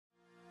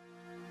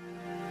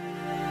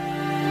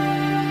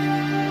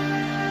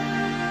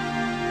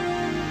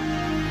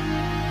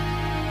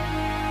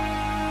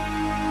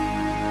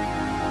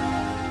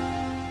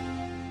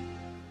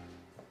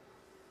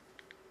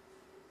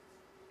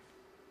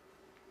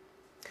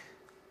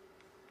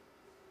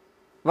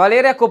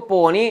Valeria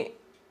Copponi,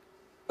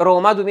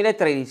 Roma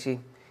 2013.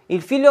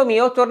 Il figlio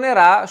mio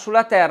tornerà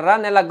sulla terra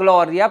nella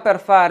gloria per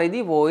fare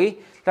di voi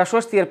la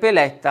sua stirpe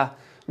eletta.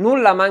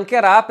 Nulla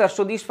mancherà per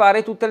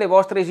soddisfare tutte le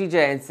vostre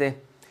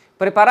esigenze.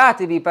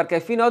 Preparatevi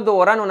perché fino ad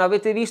ora non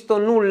avete visto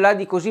nulla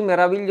di così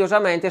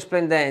meravigliosamente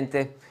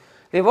splendente.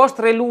 Le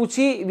vostre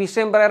luci vi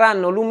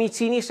sembreranno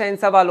lumicini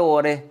senza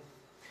valore.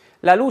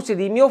 La luce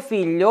di mio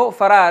figlio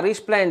farà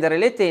risplendere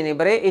le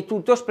tenebre e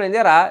tutto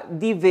splenderà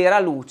di vera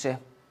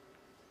luce.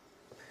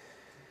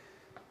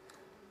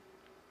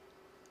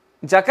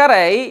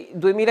 Giacarei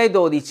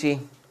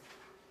 2012.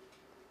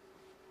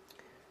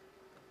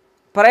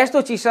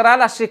 Presto ci sarà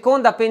la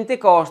seconda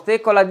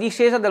Pentecoste con la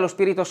discesa dello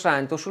Spirito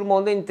Santo sul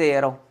mondo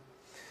intero,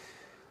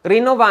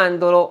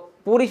 rinnovandolo,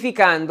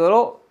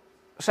 purificandolo,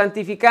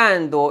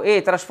 santificando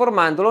e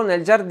trasformandolo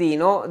nel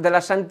giardino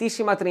della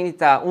Santissima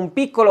Trinità, un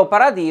piccolo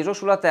paradiso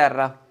sulla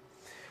terra,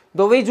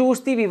 dove i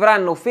giusti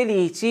vivranno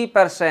felici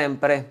per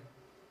sempre,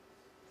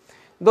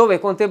 dove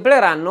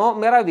contempleranno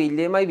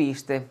meraviglie mai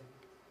viste.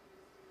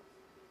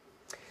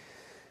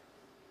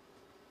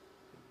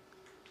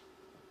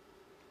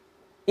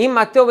 In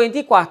Matteo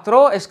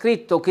 24 è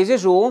scritto che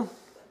Gesù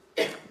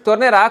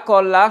tornerà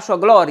con la sua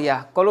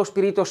gloria, con lo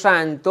Spirito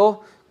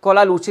Santo, con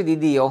la luce di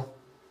Dio.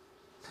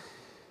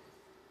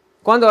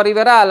 Quando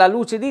arriverà la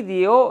luce di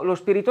Dio, lo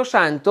Spirito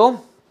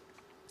Santo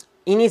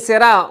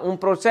inizierà un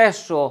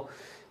processo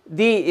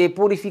di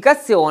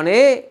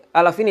purificazione.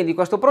 Alla fine di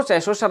questo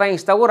processo sarà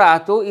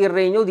instaurato il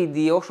regno di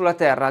Dio sulla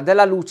terra,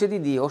 della luce di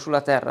Dio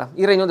sulla terra,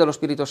 il regno dello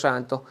Spirito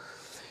Santo.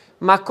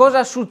 Ma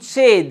cosa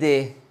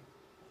succede?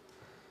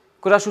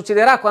 Cosa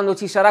succederà quando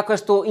ci sarà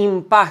questo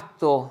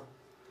impatto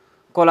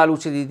con la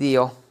luce di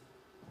Dio?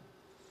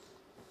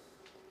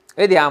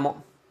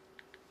 Vediamo.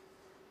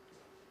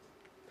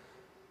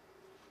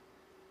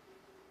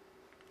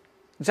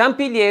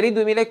 Giampilieri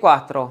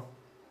 2004.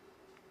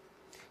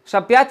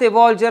 Sappiate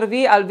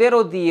volgervi al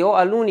vero Dio,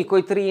 all'unico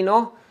e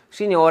trino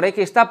Signore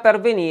che sta per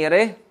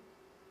venire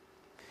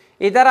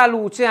e darà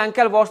luce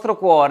anche al vostro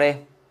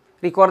cuore.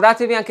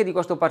 Ricordatevi anche di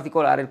questo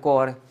particolare, il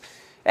cuore.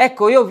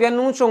 Ecco, io vi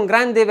annuncio un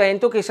grande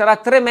evento che sarà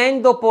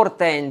tremendo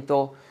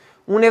portento,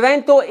 un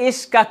evento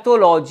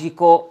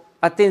escatologico.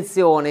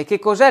 Attenzione, che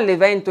cos'è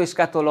l'evento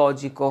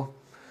escatologico?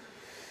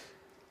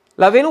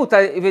 La venuta,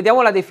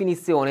 vediamo la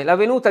definizione, la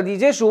venuta di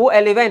Gesù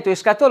è l'evento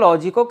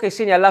escatologico che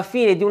segna la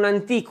fine di un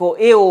antico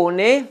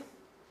eone,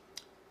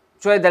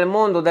 cioè del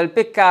mondo del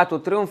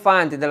peccato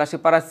trionfante, della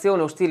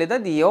separazione ostile da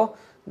Dio,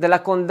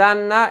 della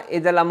condanna e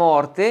della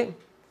morte,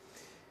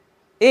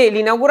 e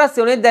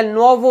l'inaugurazione del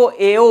nuovo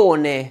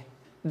eone,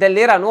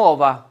 dell'era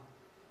nuova.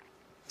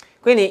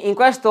 Quindi in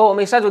questo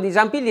messaggio di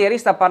Giampilieri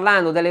sta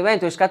parlando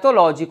dell'evento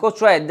escatologico,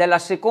 cioè della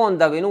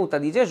seconda venuta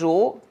di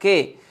Gesù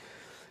che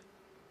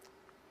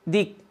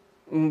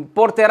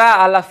porterà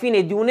alla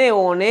fine di un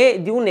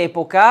eone, di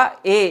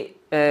un'epoca e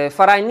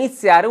farà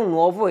iniziare un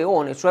nuovo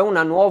eone, cioè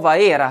una nuova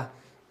era.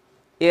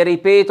 E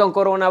ripeto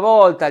ancora una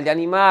volta, gli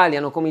animali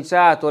hanno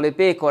cominciato, le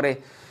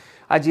pecore,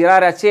 a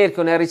girare a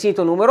cerchio nel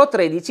recinto numero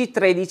 13.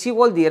 13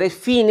 vuol dire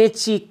fine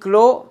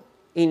ciclo,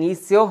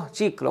 inizio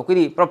ciclo.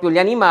 Quindi proprio gli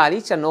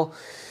animali ci hanno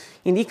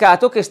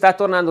indicato che sta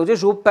tornando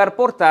Gesù per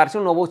portarci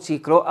un nuovo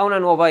ciclo, a una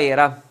nuova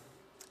era.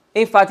 E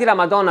infatti la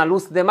Madonna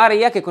Luz de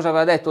Maria che cosa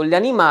aveva detto? Gli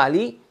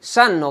animali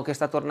sanno che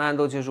sta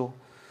tornando Gesù.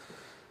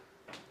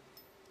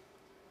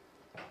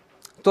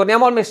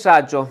 Torniamo al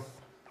messaggio.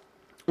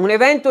 Un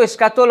evento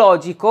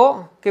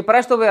escatologico che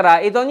presto verrà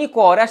ed ogni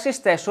cuore a se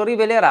stesso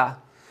rivelerà.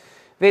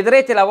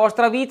 Vedrete la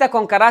vostra vita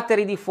con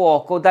caratteri di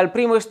fuoco dal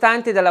primo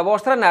istante della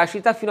vostra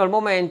nascita fino al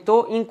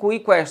momento in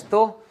cui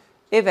questo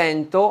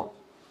evento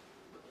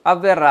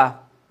avverrà.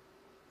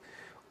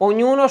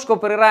 Ognuno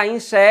scoprirà in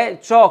sé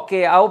ciò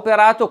che ha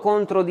operato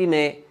contro di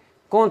me,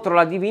 contro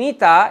la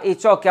divinità e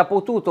ciò che ha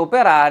potuto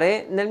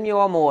operare nel mio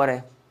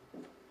amore.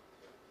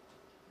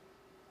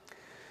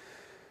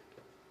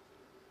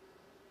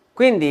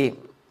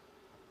 Quindi,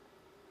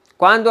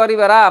 quando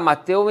arriverà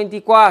Matteo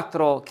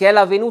 24, che è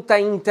la venuta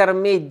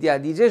intermedia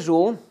di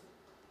Gesù,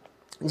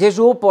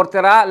 Gesù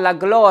porterà la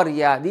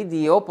gloria di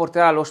Dio,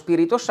 porterà lo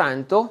Spirito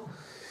Santo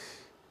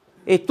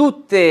e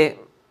tutte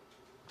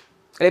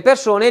le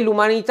persone,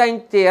 l'umanità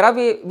intera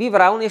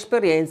vivrà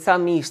un'esperienza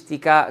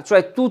mistica,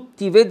 cioè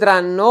tutti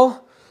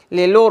vedranno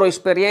le loro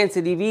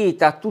esperienze di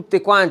vita,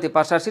 tutte quante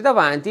passarsi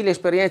davanti, le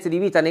esperienze di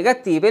vita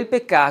negative, il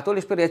peccato, le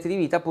esperienze di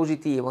vita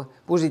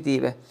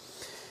positive.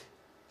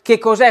 Che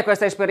cos'è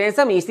questa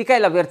esperienza mistica? È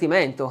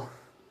l'avvertimento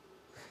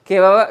che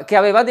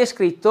aveva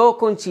descritto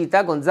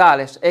Conchita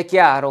Gonzalez, è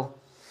chiaro,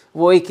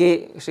 voi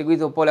che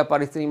seguite un po' le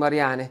apparizioni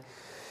mariane.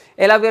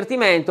 È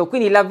l'avvertimento,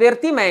 quindi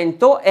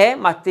l'avvertimento è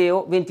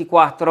Matteo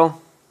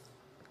 24.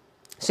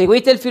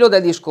 Seguite il filo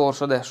del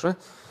discorso adesso.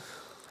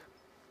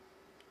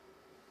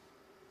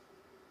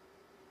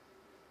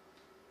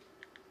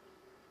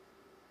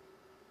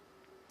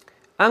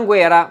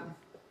 Anguera,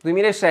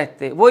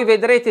 2007. Voi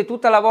vedrete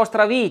tutta la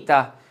vostra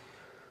vita,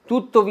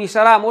 tutto vi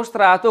sarà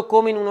mostrato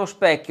come in uno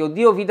specchio.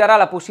 Dio vi darà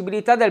la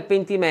possibilità del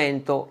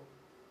pentimento.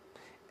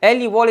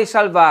 Egli vuole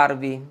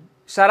salvarvi.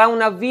 sarà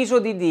un avviso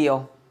di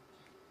Dio,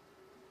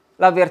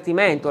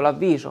 l'avvertimento,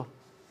 l'avviso.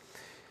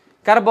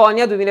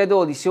 Carbonia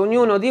 2012,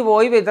 ognuno di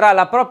voi vedrà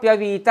la propria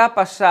vita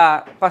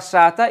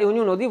passata e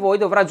ognuno di voi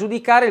dovrà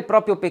giudicare il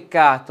proprio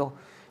peccato.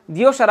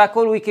 Dio sarà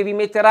colui che vi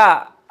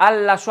metterà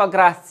alla sua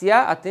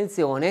grazia,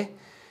 attenzione,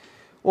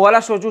 o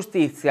alla sua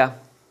giustizia.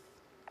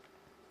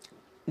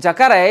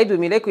 Giacarei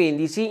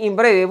 2015, in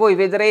breve voi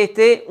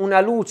vedrete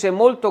una luce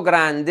molto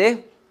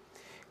grande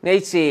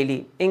nei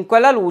cieli e in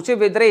quella luce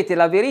vedrete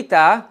la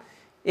verità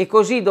e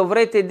così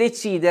dovrete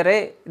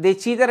decidere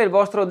il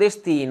vostro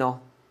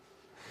destino,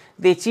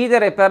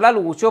 decidere per la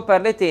luce o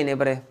per le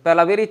tenebre, per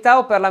la verità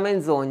o per la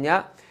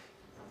menzogna,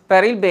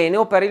 per il bene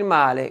o per il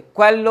male.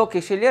 Quello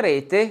che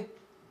sceglierete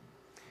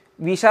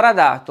vi sarà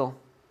dato.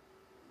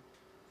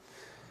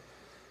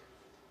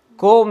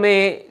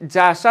 Come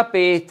già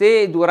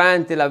sapete,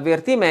 durante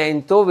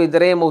l'avvertimento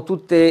vedremo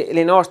tutte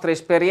le nostre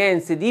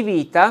esperienze di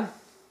vita,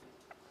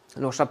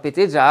 lo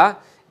sapete già,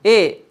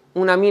 e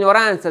una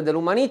minoranza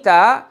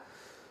dell'umanità,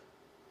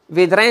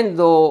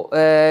 vedendo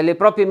le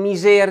proprie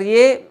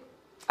miserie,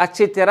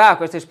 accetterà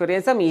questa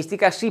esperienza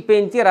mistica, si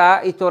pentirà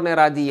e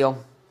tornerà a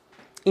Dio.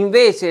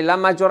 Invece la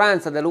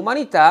maggioranza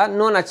dell'umanità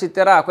non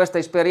accetterà questa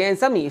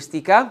esperienza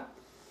mistica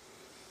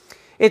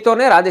e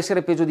tornerà ad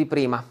essere peggio di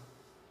prima.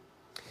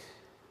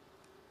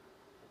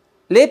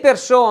 Le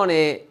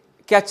persone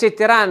che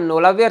accetteranno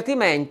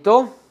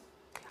l'avvertimento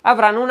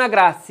avranno una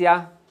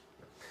grazia,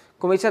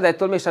 come ci ha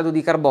detto il messaggio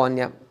di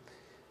Carbonia.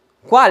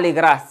 Quale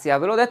grazia?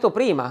 Ve l'ho detto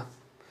prima.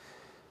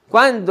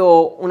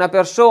 Quando una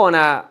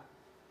persona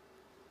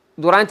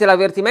durante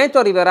l'avvertimento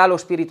arriverà lo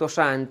Spirito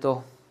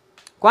Santo,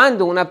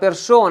 quando una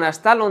persona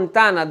sta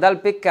lontana dal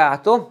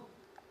peccato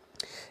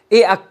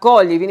e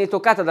accoglie, viene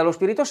toccata dallo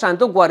Spirito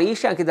Santo,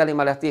 guarisce anche dalle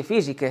malattie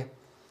fisiche.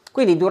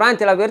 Quindi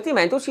durante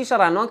l'avvertimento ci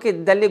saranno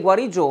anche delle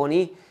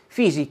guarigioni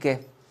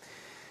fisiche.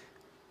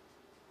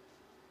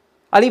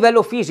 A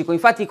livello fisico,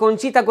 infatti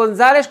Conchita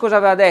Gonzalez cosa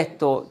aveva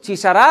detto? Ci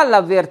sarà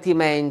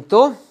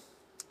l'avvertimento,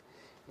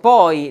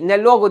 poi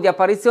nel luogo di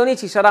apparizione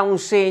ci sarà un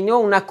segno,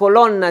 una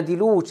colonna di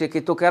luce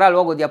che toccherà il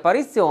luogo di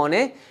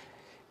apparizione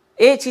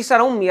e ci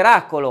sarà un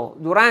miracolo.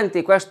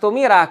 Durante questo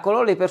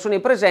miracolo le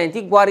persone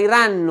presenti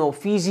guariranno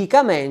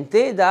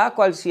fisicamente da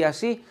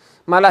qualsiasi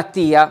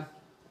malattia.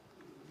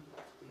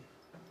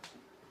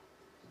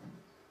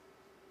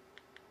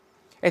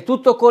 È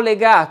tutto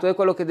collegato, è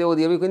quello che devo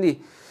dirvi,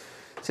 quindi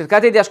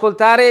cercate di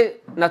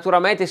ascoltare,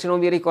 naturalmente se non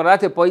vi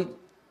ricordate poi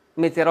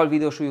metterò il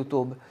video su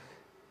YouTube.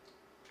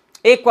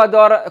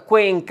 Ecuador,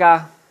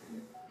 Cuenca,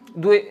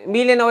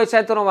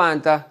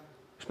 1990.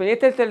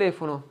 Spegnete il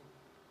telefono.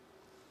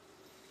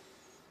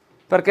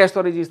 Perché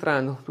sto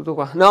registrando? Tutto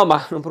qua. No,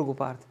 ma non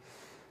preoccuparti.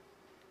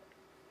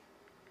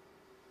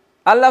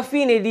 Alla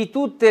fine di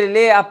tutte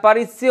le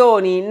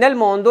apparizioni nel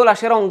mondo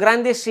lascerò un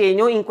grande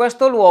segno in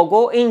questo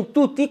luogo e in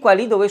tutti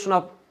quelli dove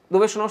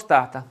sono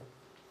stata.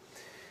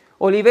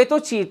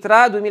 Oliveto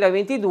Citra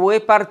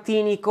 2022,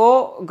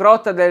 Partinico,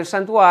 grotta del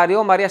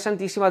santuario Maria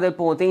Santissima del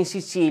Ponte in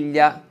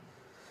Sicilia.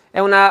 È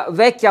una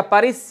vecchia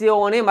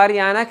apparizione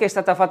mariana che è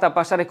stata fatta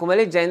passare come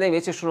leggenda,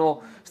 invece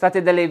sono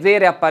state delle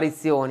vere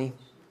apparizioni.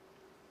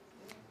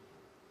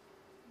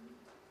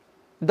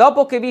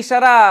 Dopo che vi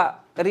sarà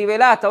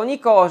rivelata ogni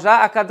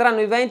cosa,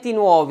 accadranno eventi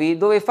nuovi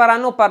dove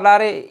faranno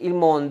parlare il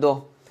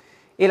mondo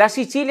e la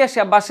Sicilia si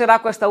abbasserà a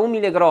questa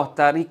umile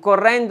grotta,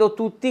 ricorrendo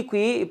tutti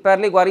qui per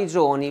le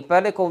guarigioni,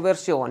 per le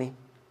conversioni.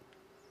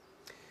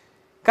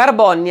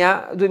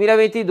 Carbonia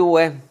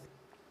 2022.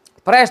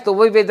 Presto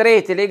voi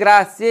vedrete le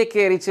grazie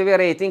che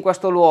riceverete in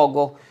questo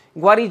luogo,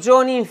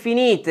 guarigioni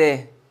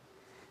infinite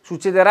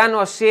succederanno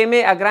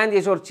assieme a grandi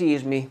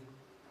esorcismi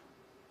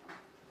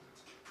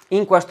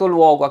in questo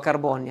luogo a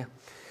Carbonia.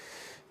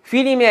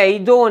 Figli miei,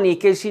 i doni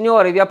che il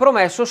Signore vi ha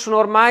promesso sono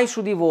ormai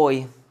su di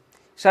voi.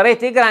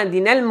 Sarete grandi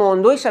nel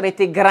mondo e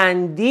sarete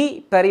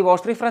grandi per i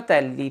vostri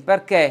fratelli,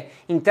 perché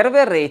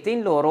interverrete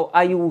in loro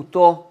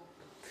aiuto.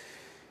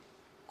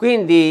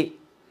 Quindi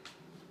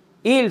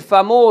il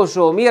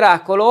famoso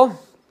miracolo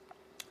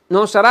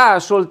non sarà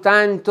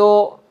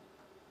soltanto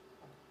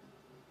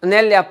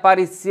nelle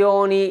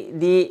apparizioni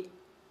di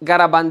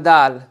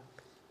Garabandal,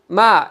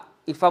 ma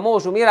il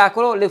famoso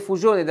miracolo,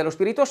 l'effusione dello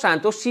Spirito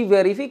Santo, si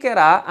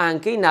verificherà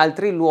anche in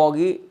altri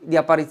luoghi di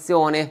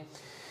apparizione.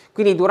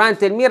 Quindi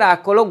durante il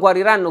miracolo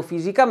guariranno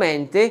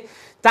fisicamente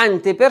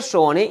tante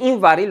persone in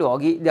vari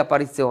luoghi di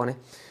apparizione.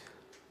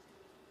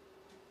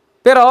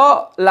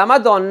 Però la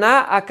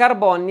Madonna a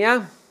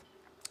Carbonia,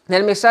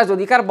 nel messaggio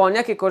di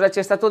Carbonia, che cosa ci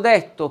è stato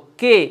detto?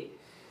 Che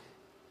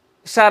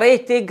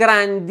sarete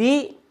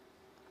grandi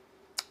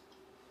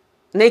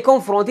nei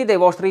confronti dei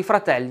vostri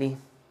fratelli.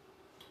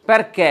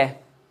 Perché?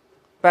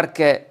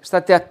 Perché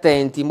state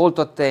attenti, molto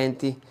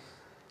attenti.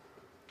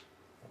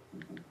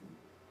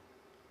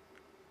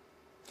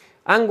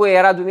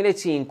 Anguera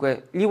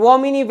 2005. Gli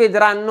uomini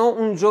vedranno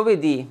un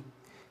giovedì.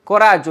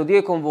 Coraggio, Dio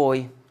è con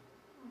voi.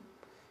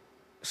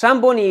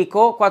 San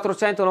Bonico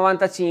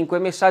 495,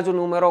 messaggio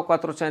numero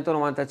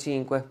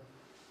 495.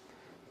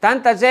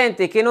 tanta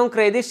gente che non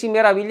crede si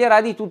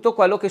meraviglierà di tutto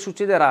quello che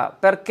succederà,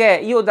 perché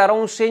io darò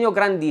un segno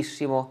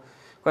grandissimo.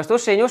 Questo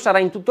segno sarà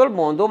in tutto il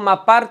mondo, ma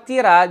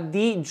partirà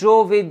di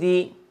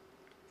giovedì.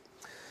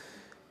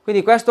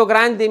 Quindi questo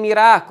grande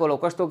miracolo,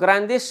 questo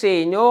grande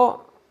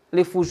segno,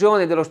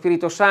 l'effusione dello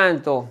Spirito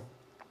Santo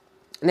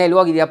nei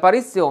luoghi di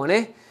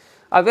apparizione,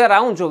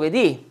 avverrà un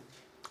giovedì,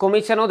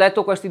 come ci hanno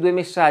detto questi due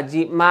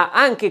messaggi, ma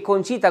anche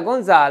Conchita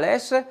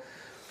Gonzalez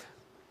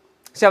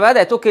ci aveva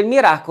detto che il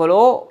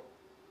miracolo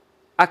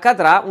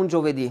accadrà un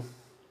giovedì.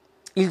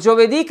 Il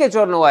giovedì che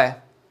giorno è?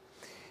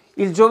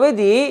 Il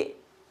giovedì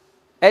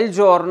è il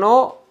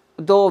giorno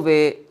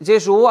dove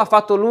Gesù ha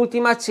fatto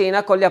l'ultima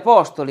cena con gli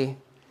apostoli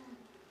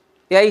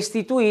e ha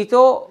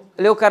istituito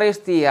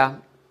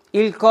l'Eucaristia,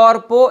 il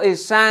corpo e il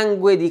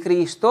sangue di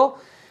Cristo,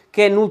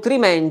 che è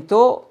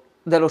nutrimento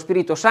dello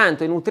Spirito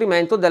Santo, è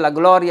nutrimento della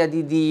gloria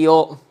di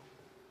Dio.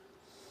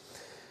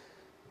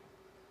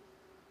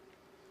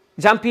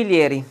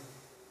 Giampiglieri,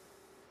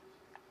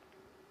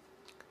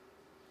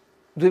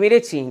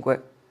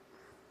 2005.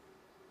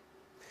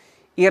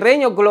 Il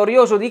regno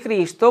glorioso di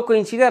Cristo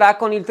coinciderà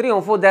con il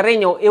trionfo del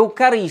regno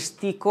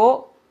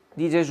eucaristico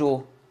di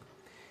Gesù,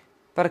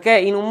 perché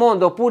in un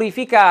mondo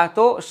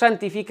purificato,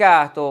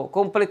 santificato,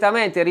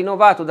 completamente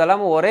rinnovato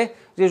dall'amore,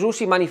 Gesù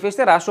si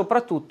manifesterà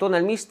soprattutto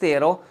nel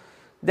mistero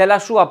della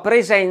sua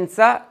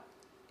presenza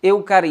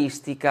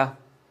eucaristica.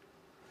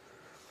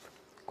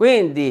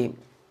 Quindi,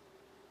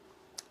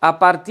 a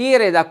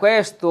partire da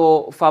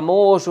questo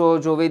famoso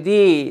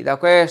giovedì, da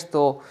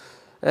questo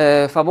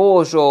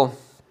famoso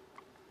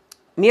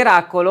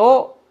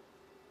miracolo,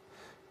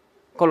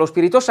 con lo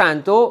Spirito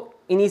Santo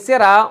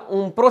inizierà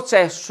un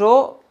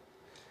processo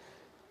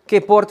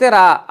che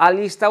porterà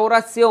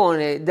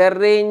all'instaurazione del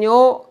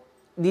regno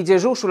di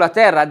Gesù sulla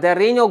terra, del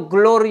regno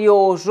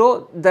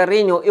glorioso, del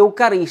regno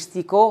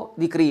eucaristico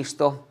di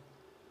Cristo.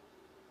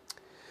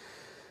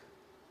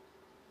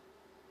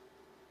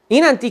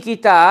 In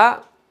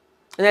antichità,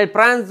 nel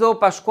pranzo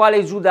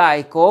pasquale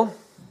giudaico,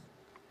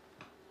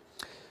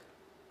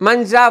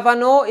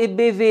 mangiavano e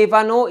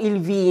bevevano il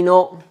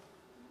vino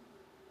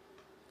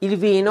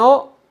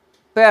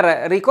per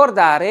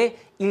ricordare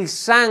il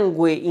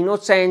sangue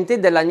innocente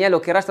dell'agnello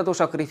che era stato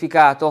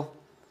sacrificato.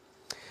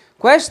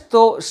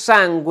 Questo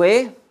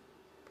sangue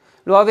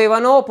lo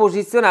avevano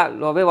posizionato,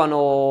 lo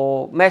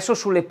avevano messo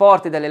sulle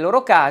porte delle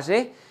loro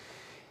case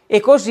e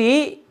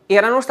così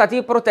erano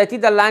stati protetti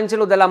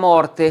dall'angelo della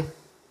morte.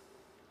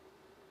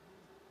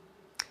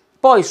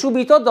 Poi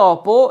subito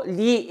dopo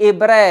gli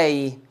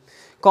ebrei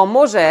con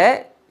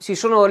Mosè si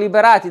sono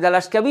liberati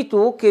dalla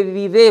schiavitù che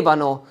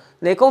vivevano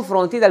nei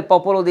confronti del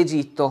popolo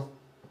d'Egitto.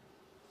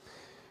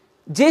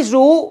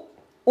 Gesù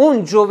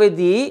un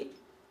giovedì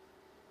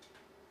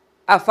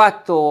ha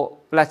fatto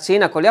la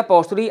cena con gli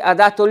apostoli, ha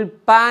dato il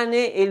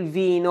pane e il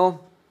vino,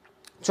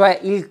 cioè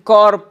il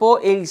corpo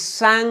e il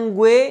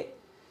sangue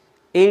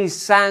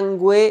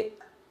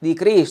di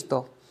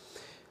Cristo.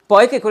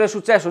 Poi che cosa è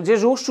successo?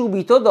 Gesù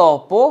subito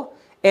dopo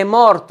è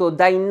morto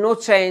da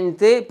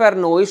innocente per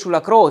noi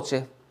sulla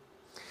croce.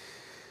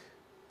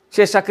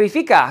 Si è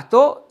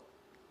sacrificato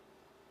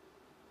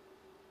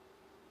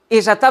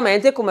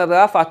esattamente come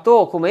aveva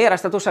fatto, come era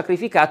stato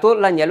sacrificato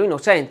l'agnello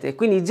innocente.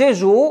 Quindi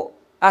Gesù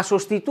ha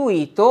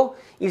sostituito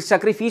il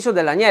sacrificio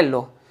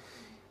dell'agnello.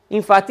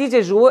 Infatti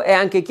Gesù è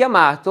anche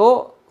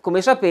chiamato,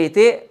 come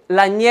sapete,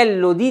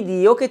 l'agnello di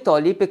Dio che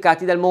toglie i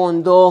peccati del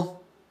mondo.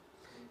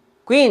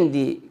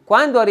 Quindi,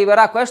 quando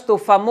arriverà questo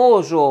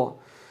famoso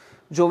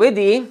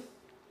giovedì,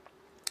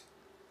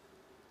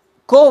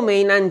 come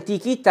in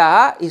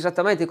antichità,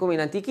 esattamente come in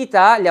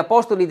antichità, gli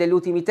apostoli degli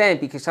ultimi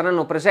tempi che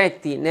saranno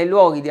presenti nei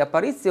luoghi di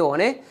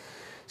apparizione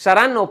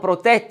saranno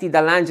protetti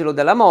dall'angelo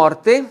della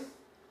morte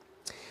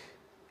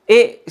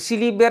e si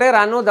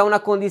libereranno da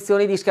una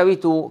condizione di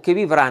schiavitù che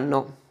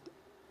vivranno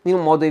in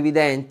un modo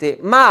evidente.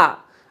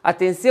 Ma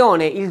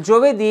attenzione, il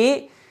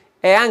giovedì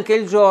è anche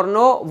il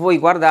giorno, voi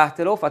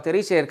guardatelo, fate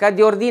ricerca,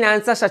 di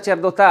ordinanza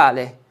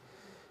sacerdotale.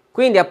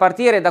 Quindi a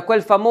partire da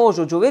quel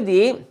famoso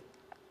giovedì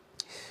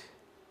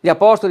gli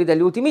apostoli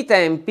degli ultimi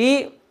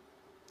tempi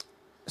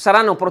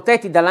saranno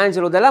protetti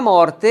dall'angelo della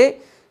morte,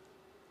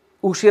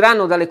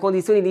 usciranno dalle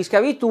condizioni di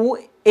schiavitù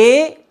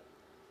e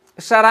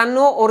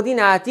saranno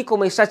ordinati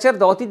come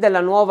sacerdoti della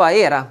nuova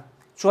era,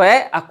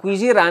 cioè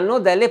acquisiranno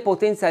delle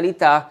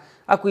potenzialità,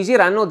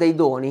 acquisiranno dei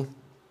doni.